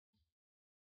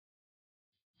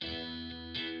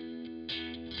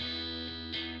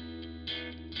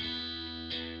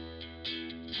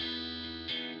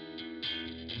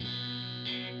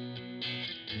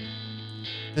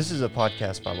This is a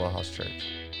podcast by Well House Church,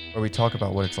 where we talk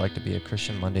about what it's like to be a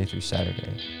Christian Monday through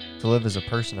Saturday, to live as a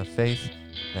person of faith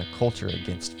in a culture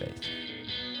against faith.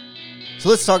 So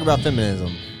let's talk about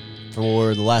feminism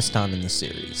for the last time in this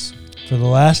series. For the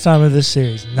last time of this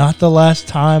series, not the last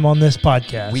time on this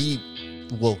podcast. We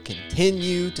will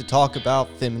continue to talk about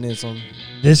feminism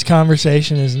This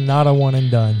conversation is not a one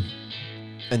and done,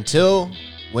 until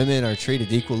women are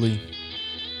treated equally.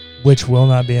 which will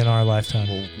not be in our lifetime.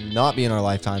 Will not be in our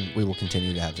lifetime. We will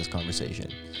continue to have this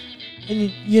conversation.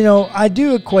 And, you know, I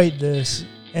do equate this,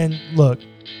 and look,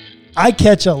 I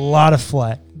catch a lot of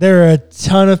flack. There are a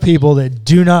ton of people that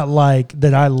do not like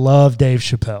that I love Dave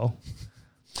Chappelle.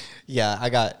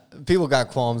 Yeah, people got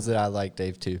qualms that I like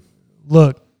Dave too.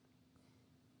 Look,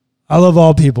 I love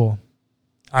all people.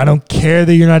 I don't care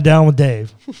that you're not down with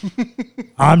Dave.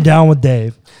 I'm down with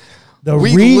Dave.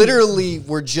 We literally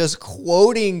were just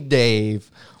quoting Dave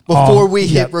before we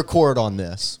hit record on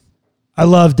this. I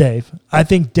love Dave. I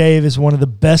think Dave is one of the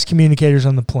best communicators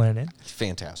on the planet.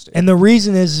 Fantastic. And the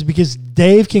reason is because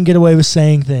Dave can get away with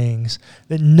saying things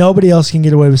that nobody else can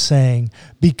get away with saying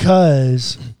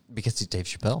because he's Dave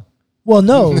Chappelle. Well,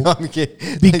 no. No, I'm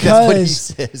kidding. Because that's what he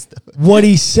says, though. What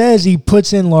he says, he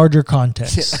puts in larger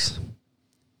context.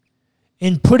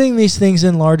 In putting these things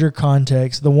in larger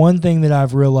context, the one thing that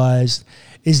I've realized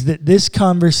is that this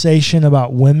conversation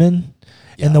about women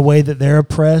and the way that they're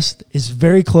oppressed is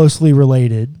very closely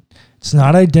related. It's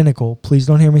not identical. Please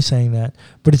don't hear me saying that.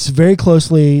 But it's very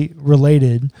closely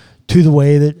related to the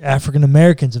way that African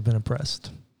Americans have been oppressed.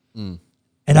 And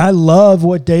I love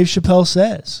what Dave Chappelle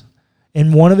says.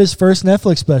 In one of his first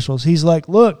Netflix specials, he's like,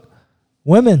 look,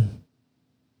 women,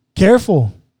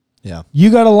 careful. Yeah. You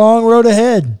got a long road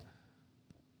ahead.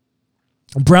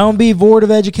 Brown v. Board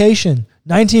of Education,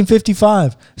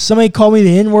 1955. Somebody called me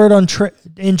the N-word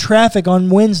in traffic on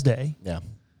Wednesday. Yeah.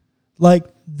 Like,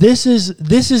 this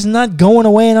is not going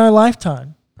away in our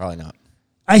lifetime. Probably not.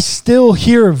 I still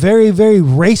hear very, very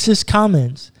racist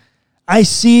comments. I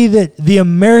see that the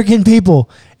American people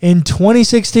in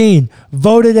 2016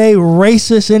 voted a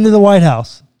racist into the White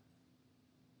House.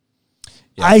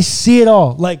 Yeah. I see it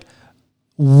all. Like,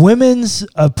 women's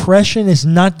oppression is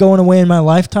not going away in my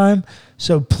lifetime,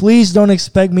 so please don't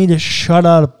expect me to shut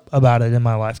up about it in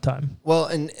my lifetime. Well,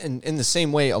 and in the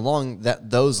same way, along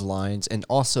those lines, and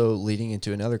also leading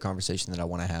into another conversation that I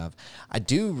want to have, I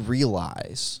do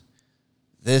realize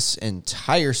this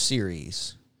entire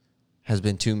series has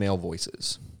been two male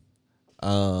voices.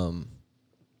 Mine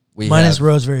is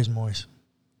Rosemary's Voice.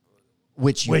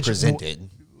 Which you presented.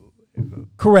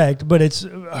 Correct, but it's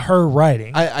her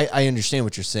writing. I understand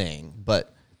what you're saying,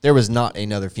 but there was not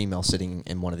another female sitting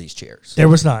in one of these chairs. There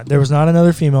was not. There was not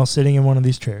another female sitting in one of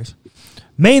these chairs.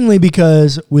 Mainly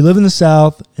because we live in the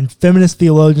South and feminist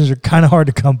theologians are kind of hard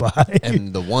to come by.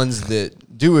 And the ones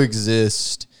that do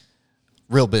exist,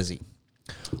 real busy.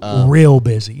 Real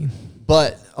busy.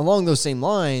 But along those same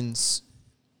lines,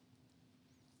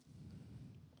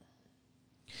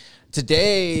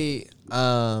 today,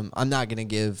 I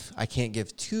can't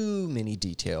give too many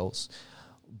details,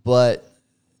 but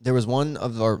there was one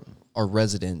of our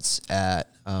residents at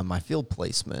my field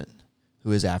placement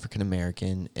who is African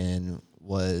American, and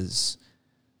was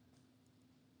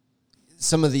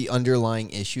some of the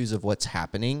underlying issues of what's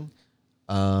happening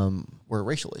were a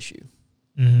racial issue.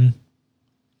 Mm-hmm.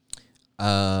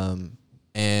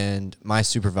 And my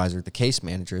supervisor, the case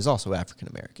manager, is also African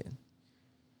American.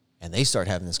 And they start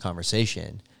having this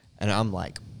conversation, and I'm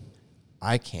like,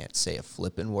 I can't say a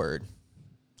flipping word.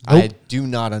 Nope. I do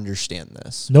not understand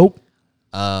this. Nope.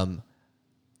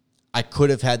 I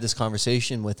could have had this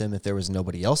conversation with him if there was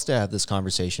nobody else to have this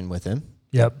conversation with him.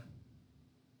 Yep.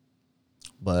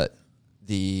 But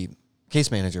the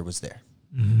case manager was there.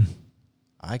 Mm-hmm.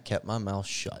 I kept my mouth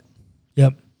shut.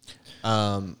 Yep.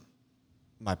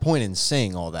 My point in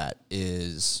saying all that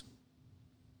is,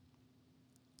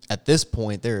 at this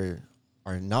point, there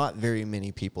are not very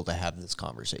many people to have this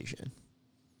conversation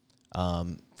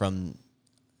from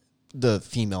the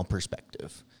female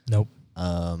perspective. Nope.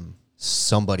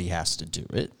 Somebody has to do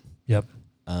it. Yep.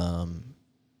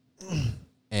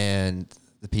 And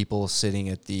the people sitting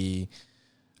at the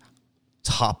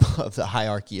top of the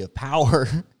hierarchy of power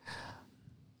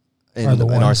in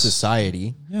our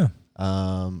society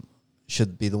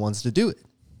should be the ones to do it.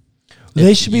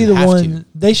 They should be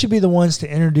They should be the ones to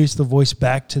introduce the voice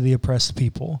back to the oppressed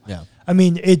people. Yeah. I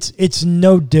mean, it's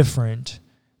no different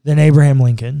than Abraham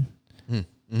Lincoln.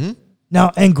 Mm-hmm.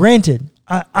 Now, and granted,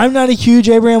 I'm not a huge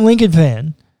Abraham Lincoln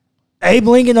fan. Abe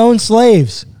Lincoln owned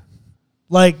slaves.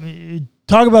 Like,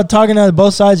 talk about talking out of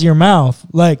both sides of your mouth.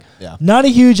 Like, not a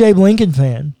huge Abe Lincoln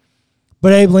fan.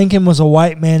 But Abe Lincoln was a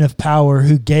white man of power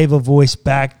who gave a voice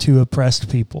back to oppressed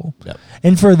people. Yep.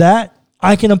 And for that,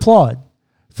 I can applaud.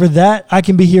 For that, I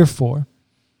can be here for.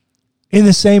 In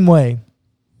the same way,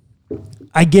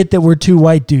 I get that we're two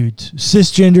white dudes,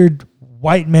 cisgendered,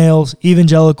 white males,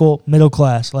 evangelical, middle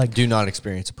class. Like, Do not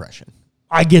experience oppression.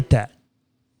 I get that.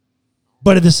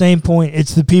 But at the same point,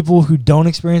 it's the people who don't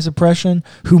experience oppression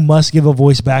who must give a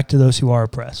voice back to those who are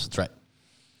oppressed. That's right.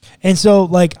 And so,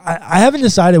 like, I haven't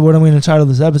decided what I'm going to title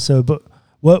this episode, but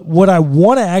what I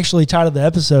want to actually title the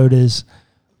episode is,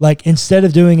 like, instead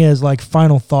of doing it as, like,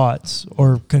 final thoughts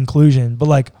or conclusion, but,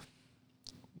 like,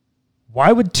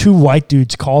 why would two white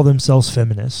dudes call themselves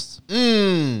feminists?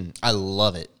 I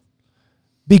love it.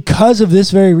 Because of this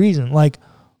very reason. Like,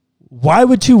 why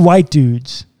would two white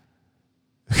dudes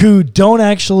who don't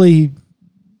actually...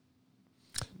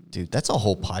 Dude, that's a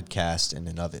whole podcast in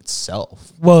and of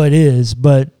itself. Well, it is,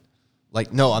 but...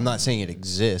 Like, no, I'm not saying it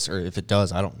exists, or if it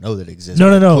does, I don't know that it exists.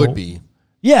 No. It could be.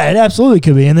 Yeah, it absolutely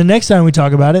could be. And the next time we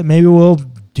talk about it, maybe we'll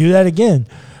do that again.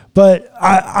 But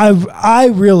I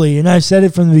really, and I've said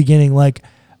it from the beginning, like,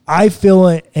 I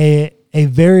feel a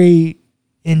very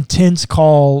intense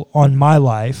call on my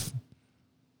life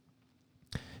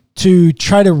to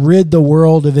try to rid the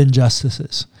world of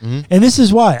injustices. Mm-hmm. And this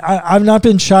is why I've not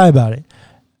been shy about it.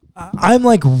 I'm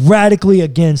like radically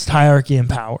against hierarchy and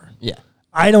power. Yeah.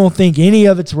 I don't think any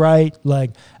of it's right.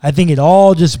 Like, I think it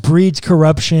all just breeds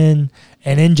corruption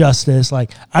and injustice.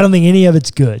 Like, I don't think any of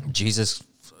it's good. Jesus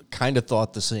kind of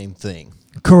thought the same thing.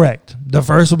 Correct. The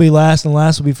first will be last and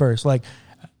last will be first. Like,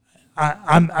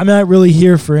 I'm not really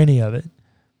here for any of it.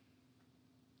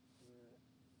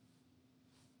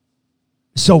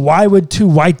 So why would two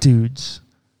white dudes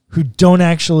who don't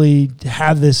actually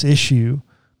have this issue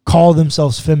call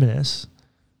themselves feminists?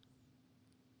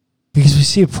 Because we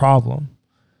see a problem.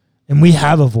 And we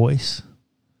have a voice,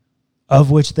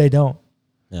 of which they don't.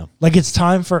 Yeah. Like, it's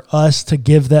time for us to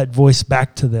give that voice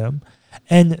back to them.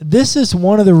 And this is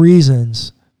one of the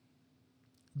reasons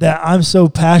that I'm so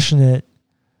passionate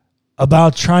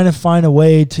about trying to find a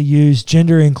way to use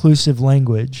gender-inclusive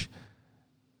language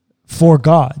for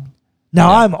God.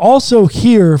 Now, I'm also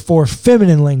here for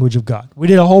feminine language of God. We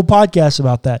did a whole podcast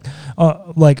about that,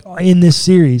 like, in this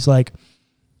series. Like,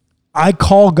 I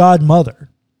call God Mother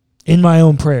in my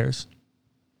own prayers.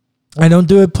 I don't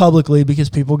do it publicly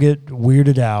because people get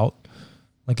weirded out.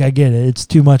 Like, I get it. It's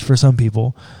too much for some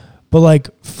people. But, like,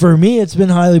 for me, it's been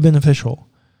highly beneficial.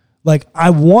 Like,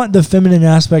 I want the feminine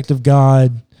aspect of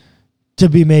God to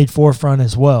be made forefront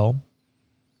as well.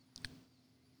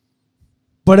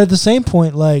 But at the same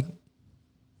point, like,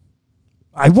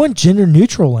 I want gender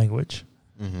neutral language.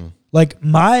 Mm-hmm. Like,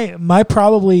 my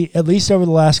probably, at least over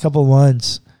the last couple of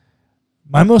months,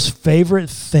 my most favorite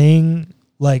thing,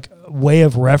 like, way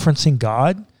of referencing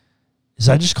God is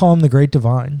I just call him the Great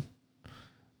Divine.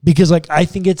 Because, like, I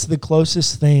think it's the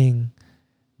closest thing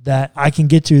that I can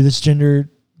get to this gender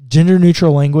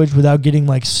neutral language without getting,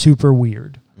 like, super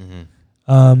weird.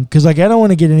 Mm-hmm. Because, like, I don't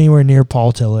want to get anywhere near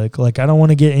Paul Tillich. Like, I don't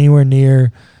want to get anywhere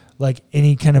near, like,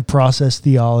 any kind of process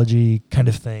theology kind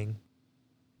of thing.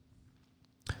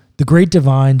 The Great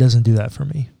Divine doesn't do that for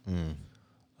me. Mm.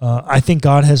 I think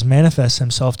God has manifested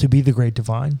himself to be the Great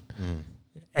Divine. Mm.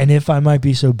 And if I might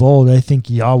be so bold, I think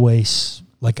Yahweh,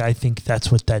 like, I think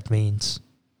that's what that means.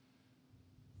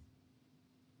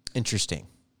 Interesting.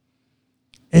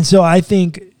 And so I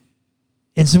think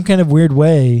in some kind of weird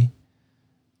way,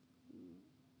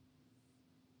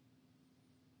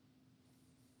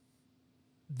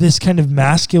 this kind of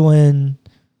masculine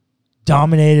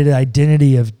dominated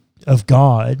identity of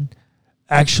God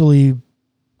actually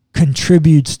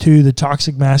contributes to the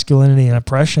toxic masculinity and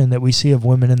oppression that we see of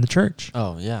women in the church.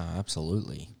 Oh, yeah,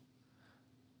 absolutely.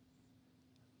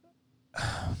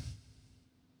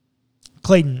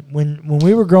 Clayton, when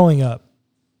we were growing up,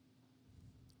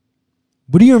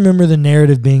 what do you remember the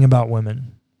narrative being about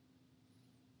women?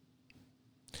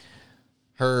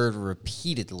 Heard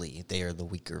repeatedly, they are the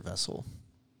weaker vessel.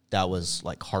 That was,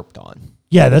 like, harped on.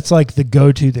 Yeah, that's like the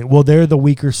go-to thing. Well, they're the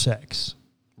weaker sex.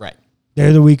 Right.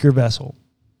 They're the weaker vessel,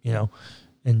 you know.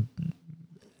 And,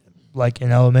 like,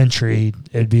 in elementary,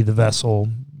 it'd be the vessel.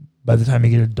 By the time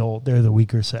you get adult, they're the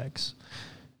weaker sex.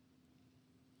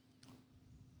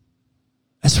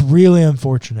 That's really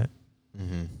unfortunate.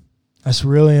 Mm-hmm. That's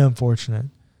really unfortunate.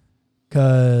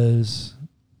 Because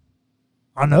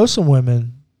I know some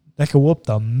women that could whoop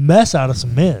the mess out of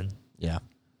some men. Yeah.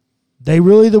 They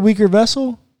really the weaker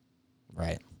vessel?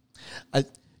 Right.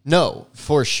 No,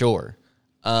 for sure.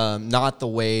 Not the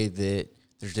way that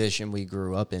the tradition we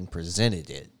grew up in presented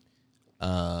it.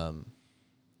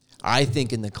 I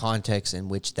think in the context in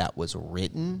which that was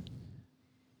written,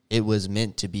 it was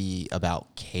meant to be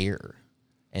about care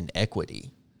and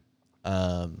equity.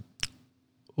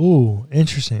 Ooh,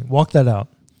 interesting. Walk that out.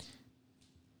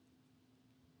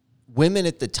 Women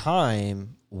at the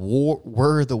time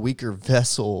were the weaker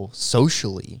vessel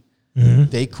socially. Mm-hmm.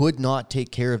 They could not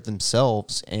take care of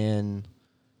themselves, and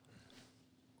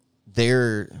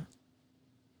their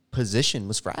position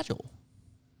was fragile.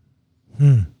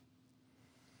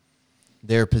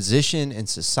 Their position in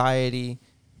society,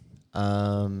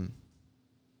 and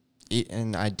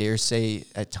I dare say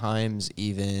at times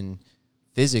even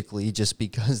physically, just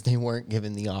because they weren't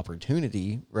given the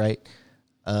opportunity, right?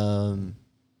 And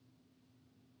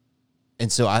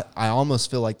so I almost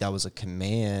feel like that was a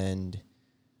command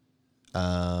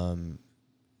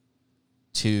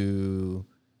to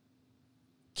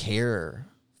care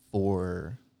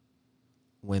for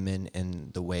women in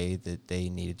the way that they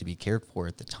needed to be cared for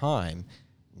at the time.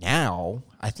 Now,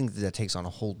 I think that takes on a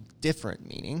whole different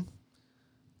meaning,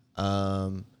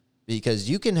 because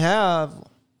you can have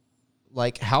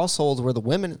like households where the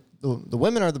women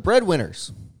are the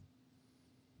breadwinners.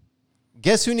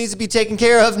 Guess who needs to be taken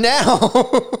care of now?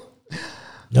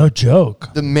 No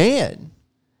joke. The man.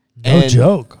 No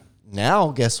joke.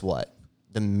 Now, guess what?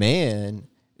 The man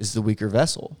is the weaker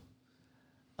vessel.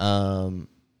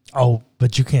 Oh,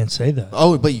 but you can't say that.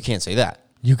 Oh, but you can't say that.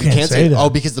 You can't say that. Oh,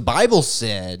 because the Bible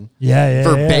said Yeah.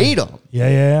 verbatim.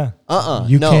 Yeah.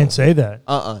 You no. can't say that.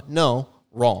 No,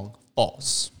 wrong,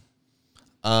 false.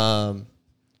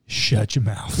 Shut your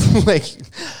mouth. Like,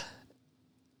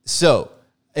 so,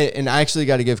 and I actually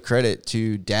got to give credit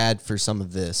to Dad for some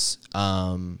of this.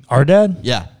 Our dad?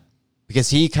 Yeah, because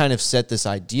he kind of set this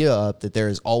idea up that there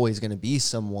is always going to be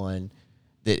someone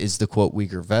that is the quote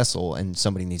weaker vessel, and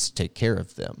somebody needs to take care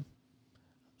of them.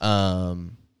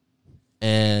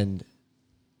 And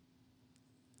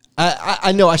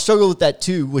I know I struggle with that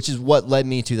too, which is what led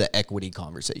me to the equity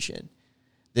conversation.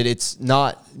 That it's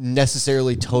not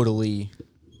necessarily totally.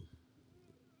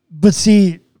 But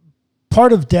see,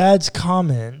 part of Dad's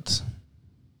comment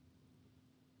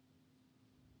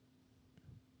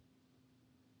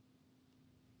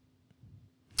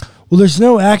well, there's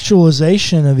no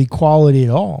actualization of equality at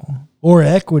all or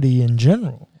equity in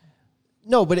general.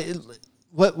 No, but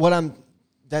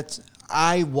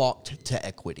I walked to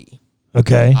equity.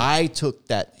 Okay. I took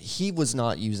that. He was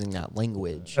not using that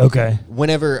language. Okay.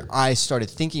 Whenever I started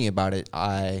thinking about it,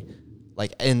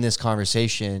 in this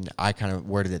conversation, I kind of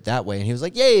worded it that way. And he was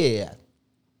like, yeah.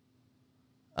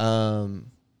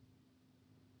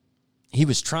 He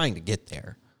was trying to get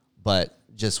there, but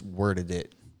just worded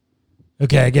it.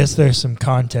 Okay, I guess there's some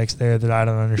context there that I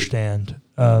don't understand.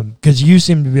 Because you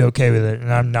seem to be okay with it,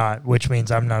 and I'm not, which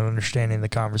means I'm not understanding the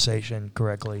conversation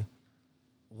correctly.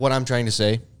 What I'm trying to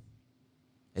say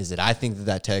is that I think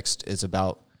that text is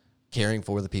about caring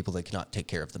for the people that cannot take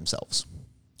care of themselves.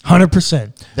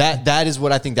 100%. That is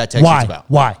what I think that text is about.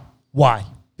 Why?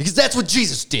 Because that's what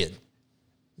Jesus did.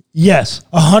 Yes,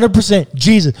 100%.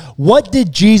 Jesus. What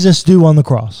did Jesus do on the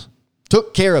cross?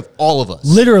 Took care of all of us.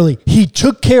 Literally, he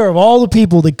took care of all the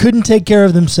people that couldn't take care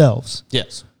of themselves.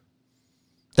 Yes.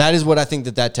 That is what I think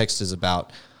that text is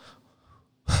about.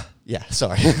 Yeah,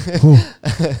 sorry.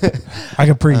 I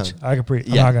can preach. I'm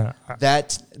not gonna.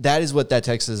 That is what that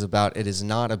text is about. It is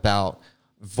not about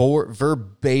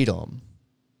verbatim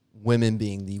women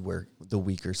being the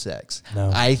weaker sex.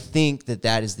 No. I think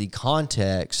that is the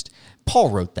context. Paul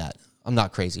wrote that. I'm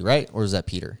not crazy, right? Or is that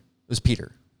Peter? It was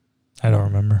Peter. I don't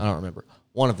remember. I don't remember.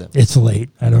 One of them. It's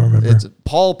late. I don't remember. It's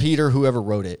Paul, Peter, whoever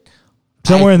wrote it.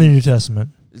 Somewhere in the New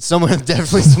Testament.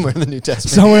 Definitely somewhere in the New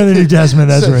Testament. Somewhere in the New Testament,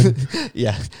 that's right.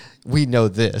 Yeah, we know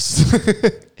this.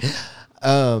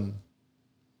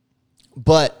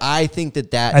 But I think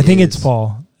that I think it's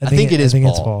Paul. I think it's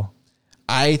Paul.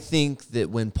 I think that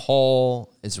when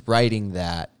Paul is writing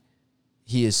that,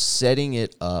 he is setting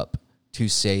it up to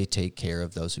say, take care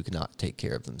of those who cannot take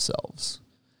care of themselves.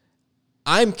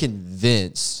 I'm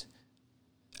convinced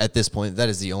at this point that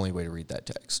is the only way to read that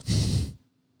text.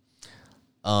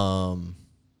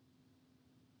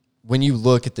 When you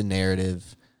look at the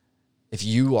narrative, if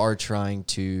you are trying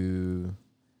to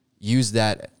use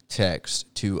that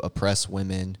text to oppress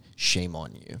women, shame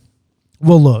on you.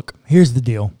 Well, look, here's the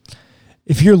deal.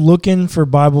 If you're looking for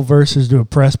Bible verses to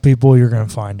oppress people, you're going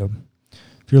to find them.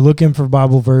 If you're looking for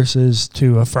Bible verses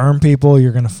to affirm people,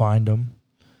 you're going to find them.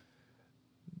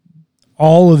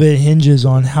 All of it hinges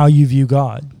on how you view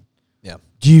God. Yeah.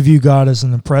 Do you view God as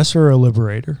an oppressor or a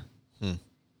liberator?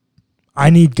 I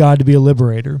need God to be a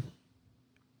liberator.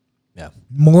 Yeah.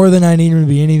 More than I need him to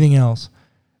be anything else.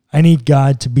 I need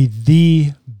God to be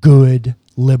the good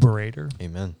liberator.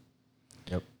 Amen.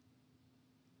 Yep.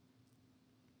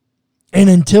 And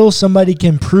until somebody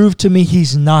can prove to me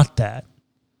he's not that,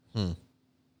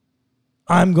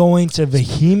 I'm going to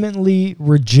vehemently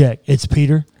reject. It's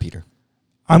Peter.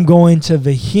 I'm going to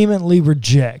vehemently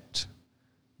reject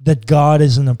that God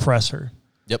is an oppressor.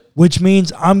 Yep. Which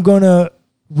means I'm going to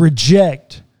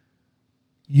reject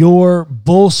your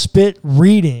bullspit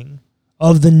reading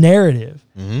of the narrative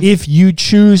if you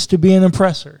choose to be an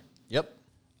oppressor. Yep.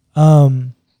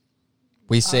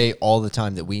 We say all the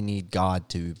time that we need God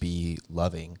to be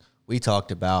loving. We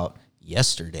talked about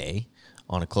yesterday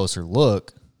on A Closer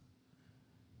Look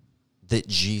that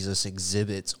Jesus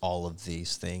exhibits all of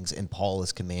these things, and Paul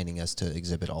is commanding us to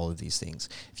exhibit all of these things.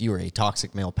 If you are a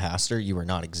toxic male pastor, you are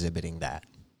not exhibiting that.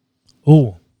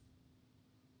 Oh.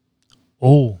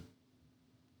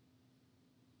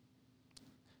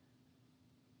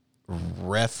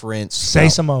 Reference. Say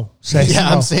some more. Say some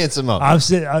more. I'm saying some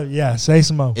more. Say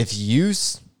some more. If you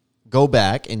go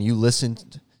back and you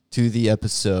listened to the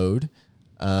episode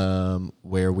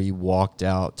where we walked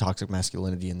out toxic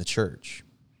masculinity in the church,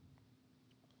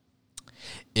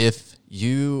 if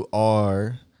you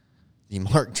are the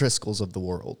Mark Driscolls of the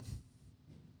world,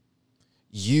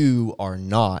 you are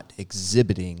not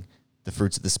exhibiting the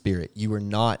fruits of the Spirit. You are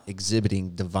not exhibiting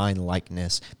divine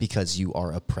likeness because you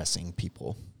are oppressing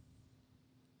people.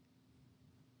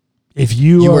 If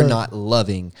you are not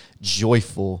loving,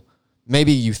 joyful,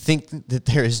 maybe you think that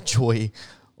there is joy,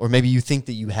 or maybe you think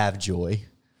that you have joy.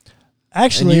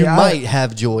 Actually, and you might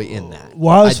have joy in that.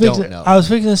 Well, I don't know. I was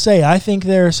fixing to say, I think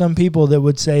there are some people that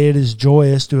would say it is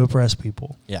joyous to oppress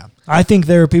people. Yeah. I think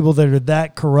there are people that are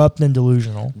that corrupt and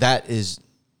delusional. That is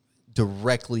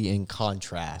directly in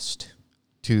contrast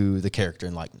to the character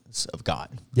and likeness of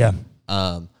God. Yeah.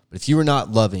 But if you are not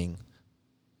loving,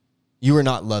 you are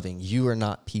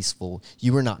not peaceful,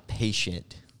 you are not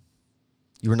patient,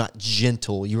 you are not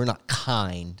gentle, you are not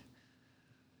kind,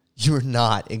 you are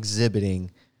not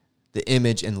exhibiting the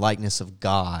image and likeness of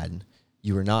God,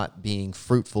 you are not being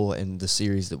fruitful in the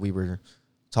series that we were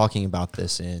talking about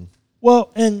this in. Well,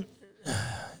 and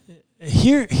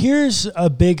here's a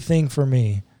big thing for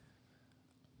me.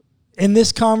 In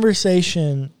this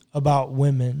conversation about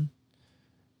women,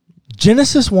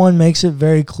 Genesis 1 makes it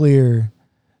very clear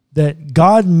that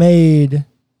God made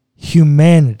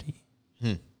humanity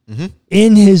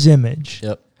in his image.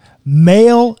 Yep.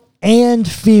 Male and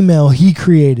female, he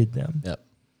created them. Yep.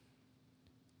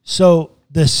 So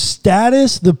the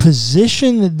status, the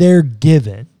position that they're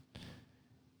given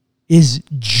is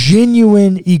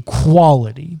genuine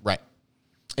equality. Right.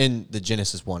 In the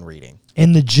Genesis 1 reading.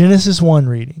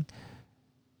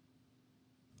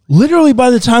 Literally by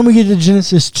the time we get to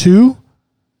Genesis 2,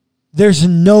 there's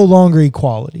no longer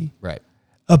equality. Right.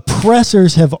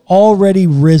 Oppressors have already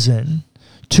risen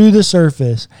to the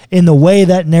surface in the way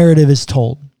that narrative is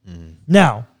told.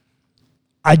 Now,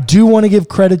 I do want to give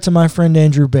credit to my friend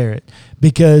Andrew Barrett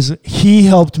because he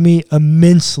helped me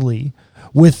immensely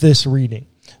with this reading.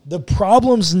 The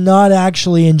problem's not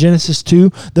actually in Genesis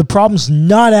 2. The problem's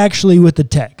not actually with the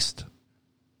text.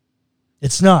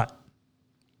 It's not.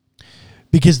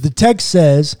 Because the text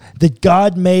says that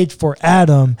God made for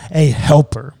Adam a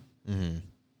helper.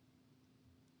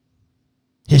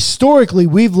 Historically,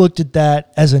 we've looked at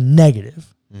that as a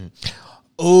negative.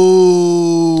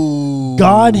 Oh.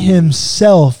 God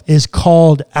himself is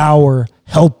called our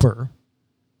helper.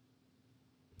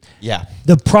 Yeah.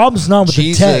 The problem's not with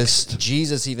the text.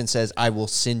 Jesus even says, I will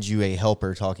send you a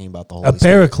helper, talking about the Holy A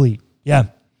paraclete. Yeah.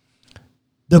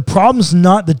 The problem's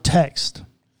not the text.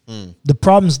 The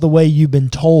problem's the way you've been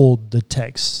told the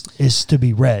text is to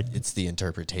be read. It's the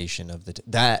interpretation of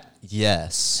that,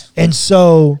 yes. And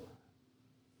so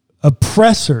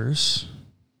oppressors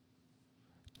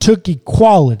took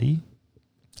equality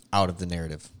out of the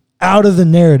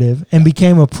narrative and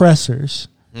became oppressors.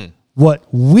 What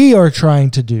we are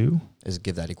trying to do is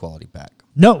give that equality back.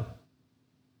 No.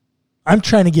 I'm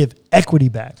trying to give equity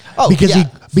back. Oh,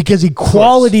 because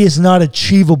equality is not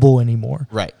achievable anymore.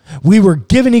 Right. We were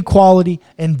given equality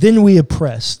and then we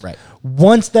oppressed. Right.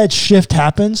 Once that shift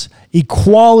happens,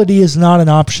 equality is not an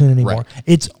option anymore. Right.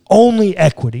 It's only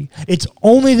equity. It's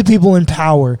only the people in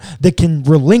power that can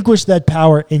relinquish that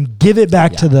power and give it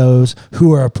back to those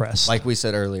who are oppressed. Like we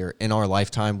said earlier, in our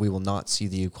lifetime, we will not see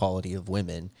the equality of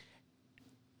women.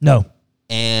 No.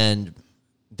 And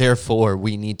therefore,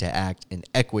 we need to act in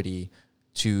equity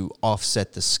to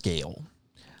offset the scale.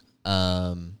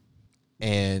 And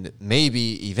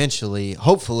maybe eventually,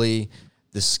 hopefully,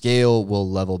 the scale will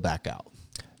level back out.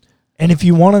 And if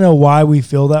you want to know why we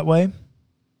feel that way,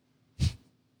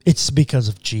 it's because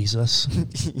of Jesus.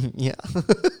 Yeah.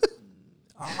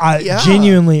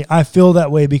 Genuinely, I feel that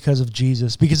way because of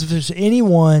Jesus. Because if there's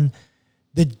anyone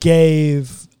that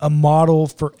gave a model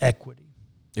for equity.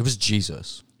 It was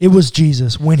Jesus. It was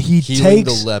Jesus when he Healing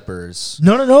takes the lepers.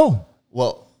 No.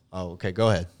 Well, okay, go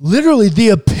ahead. Literally, the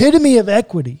epitome of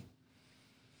equity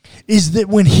is that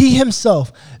when he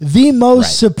himself, the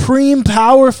most supreme,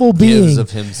 powerful being, Gives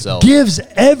of himself. gives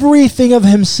everything of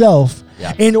himself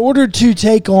Yeah. in order to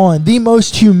take on the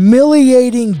most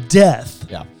humiliating death,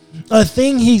 Yeah. a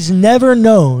thing he's never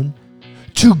known,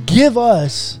 to give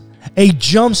us a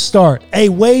jump start, a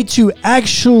way to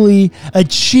actually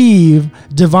achieve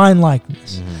divine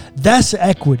likeness. That's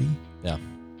equity. Yeah.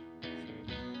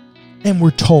 And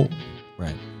we're told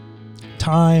Right.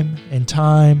 time and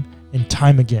time and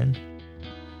time again,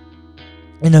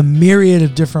 in a myriad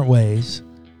of different ways,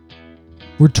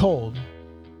 we're told,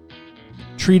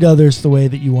 treat others the way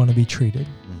that you want to be treated.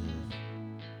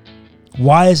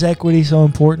 Why is equity so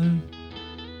important?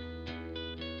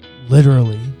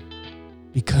 Literally,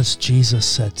 because Jesus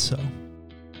said so.